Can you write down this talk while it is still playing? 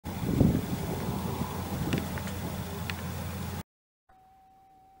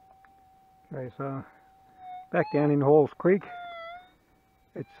Okay, so back down in Halls Creek.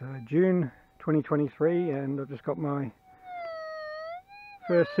 It's June 2023 and I've just got my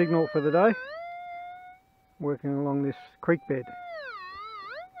first signal for the day, working along this creek bed.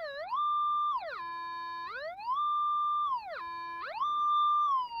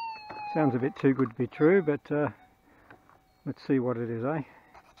 Sounds a bit too good to be true, but let's see what it is, eh?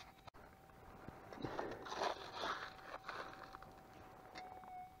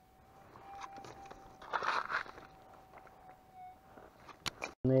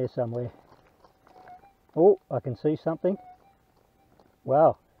 There somewhere. Oh, I can see something.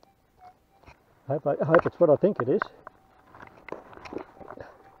 Wow. I hope it's what I think it is.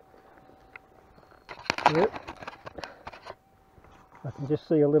 Yep. I can just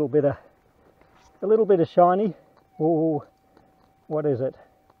see a little bit of shiny. Oh, what is it?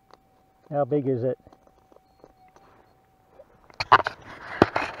 How big is it?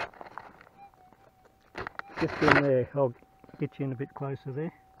 Just in there. I'll get you in a bit closer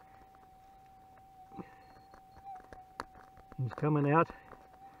there. He's coming out.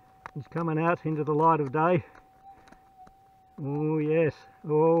 He's coming out into the light of day. Oh yes.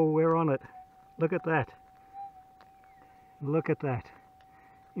 Oh, we're on it. Look at that. Look at that.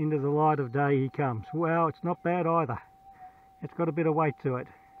 Into the light of day he comes. Wow, it's not bad either. It's got a bit of weight to it.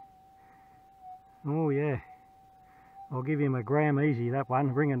 Oh yeah. I'll give him a gram easy, that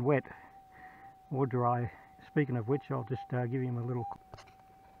one, wringing wet or dry. Speaking of which, I'll just give him a little...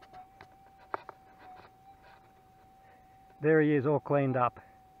 There he is, all cleaned up.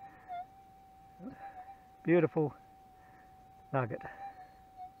 Beautiful nugget.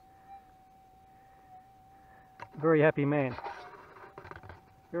 Very happy man.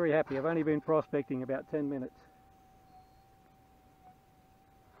 Very happy. I've only been prospecting about 10 minutes.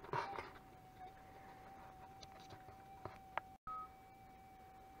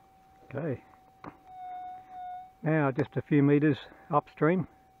 Okay. Now just a few meters upstream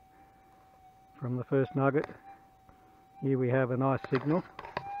from the first nugget. Here we have a nice signal.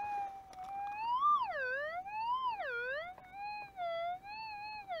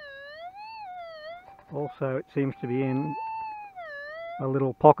 Also, it seems to be in a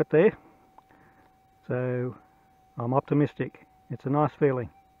little pocket there, so I'm optimistic. It's a nice feeling.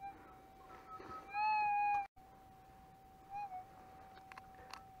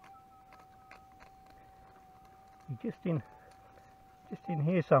 Just in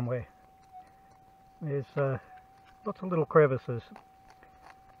here somewhere. There's lots of little crevices.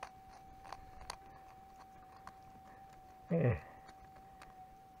 Yeah.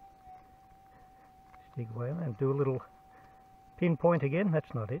 Dig away and do a little pinpoint again.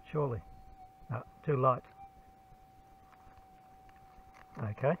 That's not it, surely. No, too light.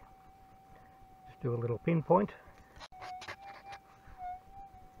 Okay. Just do a little pinpoint.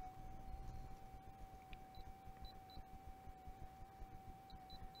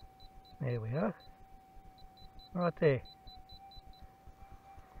 There we are. Right there.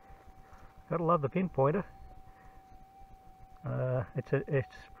 Gotta love the pinpointer.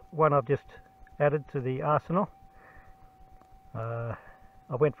 It's one I've just added to the arsenal. I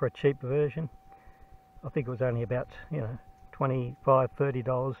went for a cheap version. I think it was only about,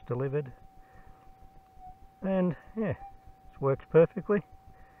 $25–30 delivered. And yeah, it works perfectly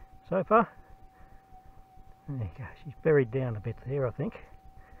so far. There you go. She's buried down a bit there, I think.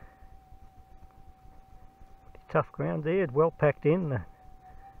 Tough ground there, well packed in.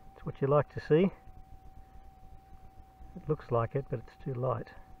 That's what you like to see. It looks like it, but it's too light.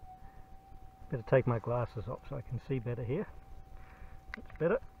 Better take my glasses off so I can see better here. That's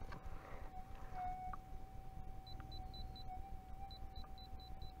better.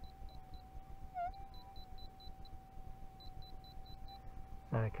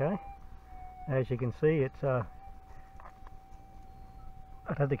 Okay. As you can see, it's I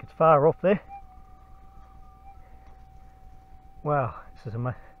don't think it's far off there. Wow, this is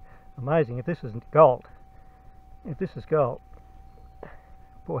amazing. If this isn't gold,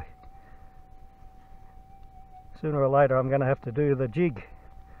 boy, sooner or later I'm going to have to do the jig.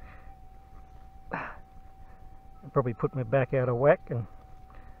 I'll probably put my back out of whack and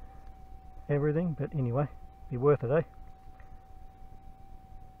everything, but anyway, be worth it, eh?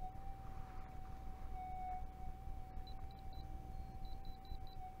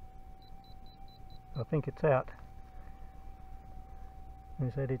 I think it's out.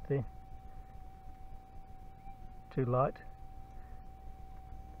 Is that it there? Too light.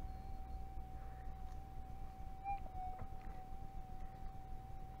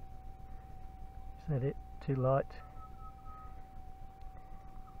 Is that it? Too light.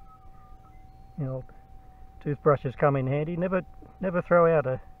 You know, toothbrushes come in handy. Never throw out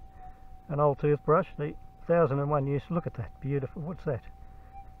a an old toothbrush, the 1001 use. Look at that, beautiful. What's that?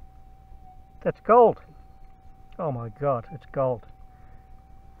 That's gold. Oh my God, it's gold.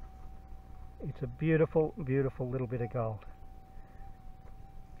 It's a beautiful, beautiful little bit of gold.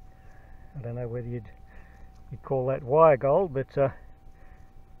 I don't know whether you'd call that wire gold, but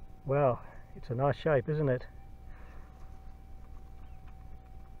wow, it's a nice shape, isn't it?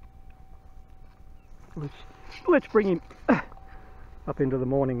 Let's bring him up into the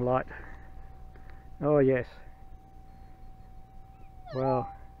morning light. Oh yes. Wow.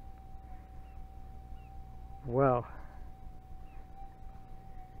 Wow.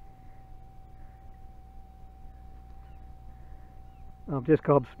 I'm just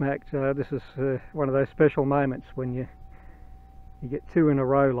gobsmacked. This is one of those special moments when you get two in a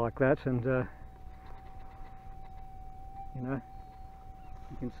row like that, and you know,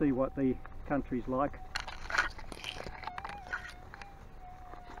 you can see what the country's like.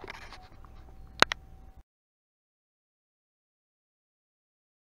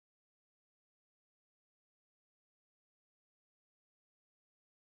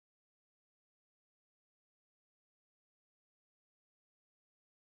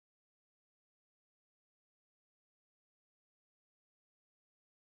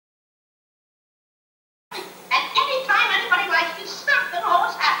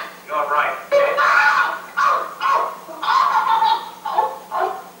 You're right.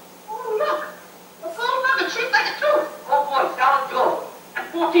 Look, it's shaped like a tooth. Oh boy, solid gold. And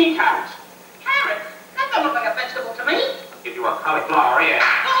 14 carrots. Carrots? That don't look like a vegetable to me. I'll give you a cauliflower, yeah.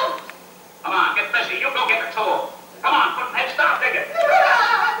 Oh. Come on, get busy. You go get the tool. Come on, put an head start, dig it.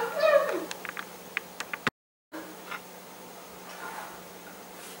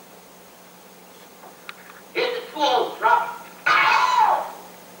 Here's the tool. Drop it.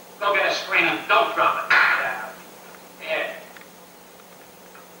 Go get a screen and don't drop it.